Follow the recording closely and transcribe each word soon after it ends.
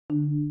So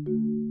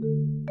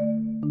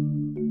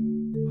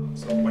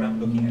when I'm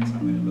looking at, I'm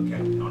going to look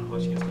at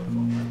non-Hodgkin's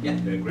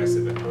lymphoma, the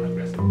aggressive and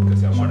non-aggressive,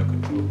 because I want to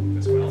control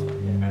as well.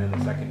 And then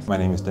the second. My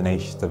name is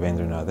Dinesh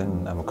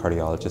Thavendiranathan. I'm a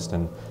cardiologist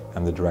and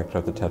I'm the director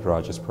of the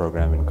Tetrarogist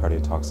program in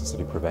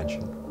Cardiotoxicity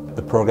Prevention.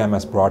 The program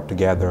has brought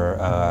together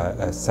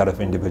a set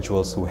of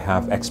individuals who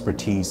have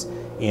expertise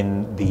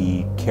in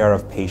the care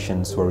of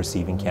patients who are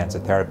receiving cancer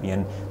therapy,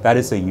 and that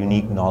is a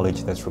unique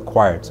knowledge that's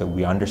required. So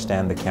we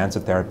understand the cancer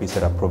therapies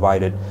that are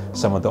provided,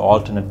 some of the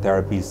alternative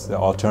therapies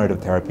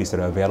that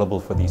are available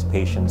for these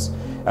patients,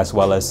 as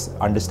well as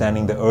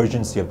understanding the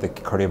urgency of the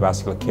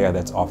cardiovascular care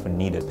that's often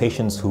needed.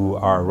 Patients who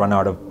are run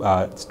out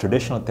of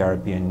traditional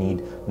therapy and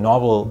need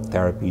novel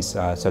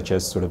therapies, such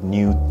as sort of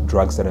new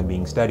drugs that are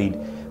being studied,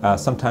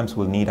 sometimes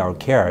will need our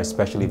care,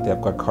 especially if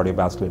they've got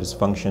cardiovascular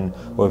dysfunction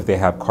or if they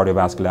have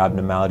cardiovascular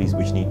abnormalities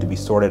which need to be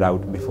sorted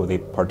out before they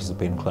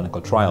participate in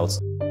clinical trials.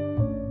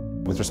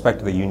 With respect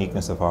to the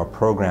uniqueness of our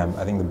program,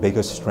 I think the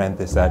biggest strength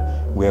is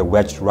that we're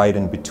wedged right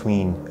in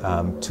between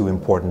two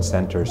important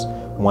centers.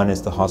 One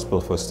is the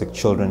Hospital for Sick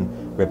Children,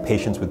 where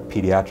patients with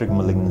pediatric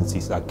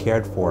malignancies are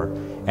cared for,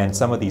 and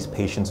some of these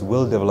patients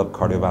will develop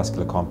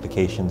cardiovascular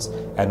complications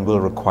and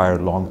will require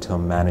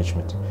long-term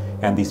management.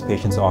 And these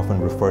patients are often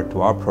referred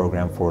to our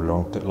program for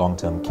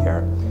long-term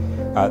care.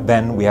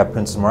 Then we have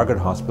Princess Margaret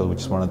Hospital, which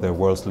is one of the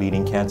world's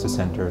leading cancer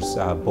centers,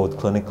 both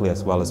clinically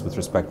as well as with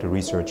respect to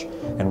research.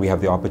 And we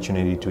have the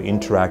opportunity to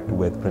interact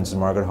with Princess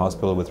Margaret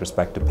Hospital with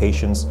respect to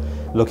patients,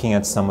 looking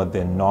at some of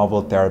the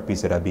novel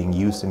therapies that are being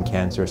used in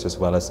cancers, as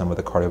well as some of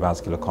the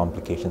cardiovascular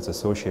complications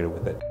associated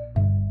with it.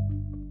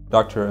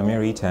 Dr.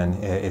 Amir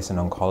Eitan is an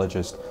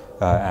oncologist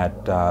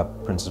at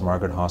Princess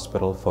Margaret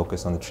Hospital,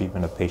 focused on the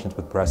treatment of patients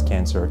with breast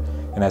cancer,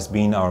 and has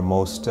been our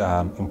most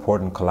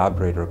important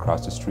collaborator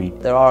across the street.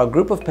 There are a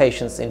group of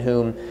patients in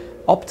whom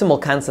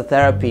optimal cancer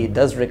therapy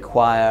does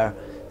require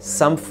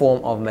some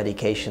form of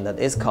medication that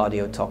is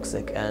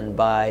cardiotoxic, and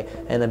by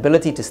an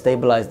ability to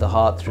stabilize the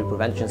heart through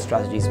prevention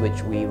strategies,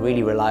 which we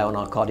really rely on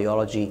our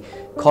cardiology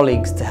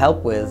colleagues to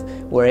help with,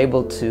 we're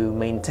able to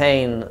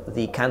maintain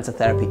the cancer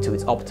therapy to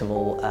its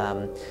optimal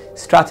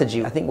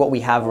strategy. I think what we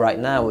have right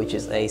now, which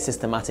is a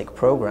systematic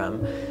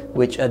program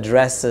which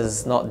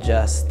addresses not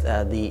just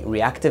the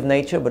reactive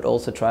nature, but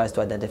also tries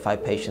to identify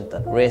patients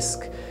at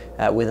risk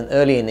with an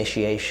early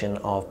initiation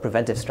of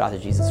preventive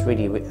strategies, has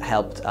really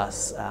helped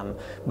us,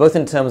 both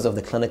in terms of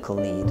the clinical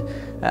need,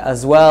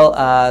 as well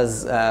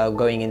as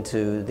going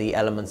into the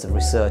elements of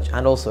research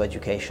and also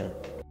education.